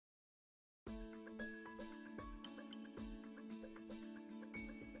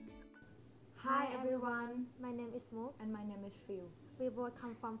everyone, my name is Mook and my name is Phil. We both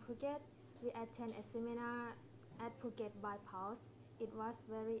come from Phuket. We attend a seminar at Phuket by Pulse. It was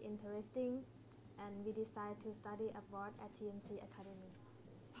very interesting and we decided to study abroad at TMC Academy.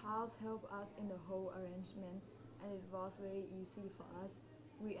 Pulse helped us in the whole arrangement and it was very easy for us.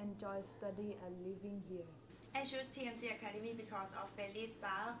 We enjoyed study and living here. I chose TMC Academy because of friendly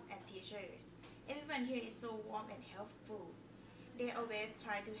staff and teachers. Everyone here is so warm and helpful. They always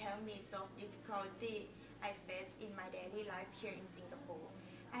try to help me solve difficulties I face in my daily life here in Singapore.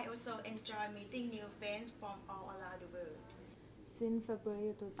 I also enjoy meeting new friends from all around the world. Since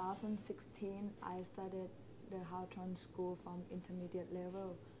February 2016, I studied the Hawthorn School from intermediate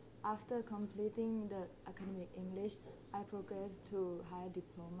level. After completing the academic English, I progressed to Higher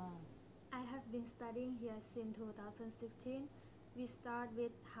Diploma. I have been studying here since 2016. We start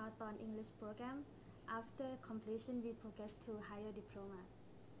with Hawthorn English program. After completion, we progress to Higher Diploma.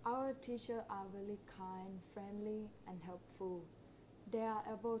 Our teachers are very kind, friendly, and helpful. They are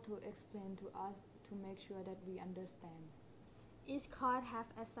able to explain to us to make sure that we understand. Each course have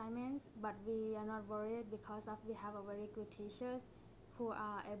assignments, but we are not worried because we have a very good teachers who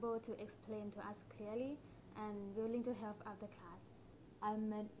are able to explain to us clearly and willing to help after class. I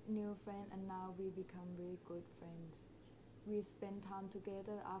met new friends and now we become very good friends. We spend time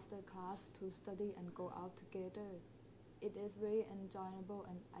together after class to study and go out together. It is very enjoyable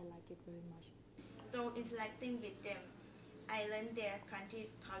and I like it very much. Though interacting with them, I learned their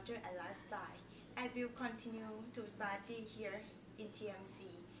country's culture and lifestyle. I will continue to study here in TMC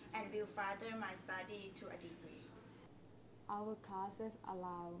and will further my study to a degree. Our classes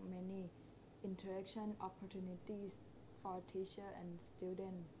allow many interaction opportunities for teacher and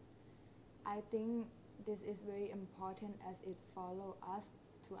student. I think this is very important as it follows us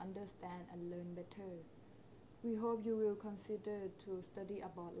to understand and learn better. We hope you will consider to study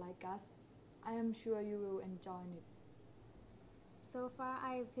abroad like us. I am sure you will enjoy it. So far,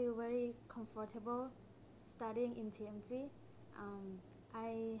 I feel very comfortable studying in TMC.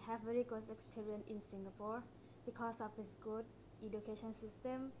 I have very good experience in Singapore because of its good education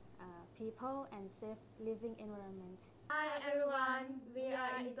system, people, and safe living environment. Hi everyone, we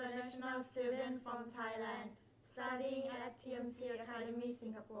are international students from Thailand studying at TMC Academy,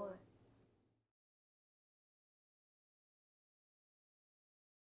 Singapore.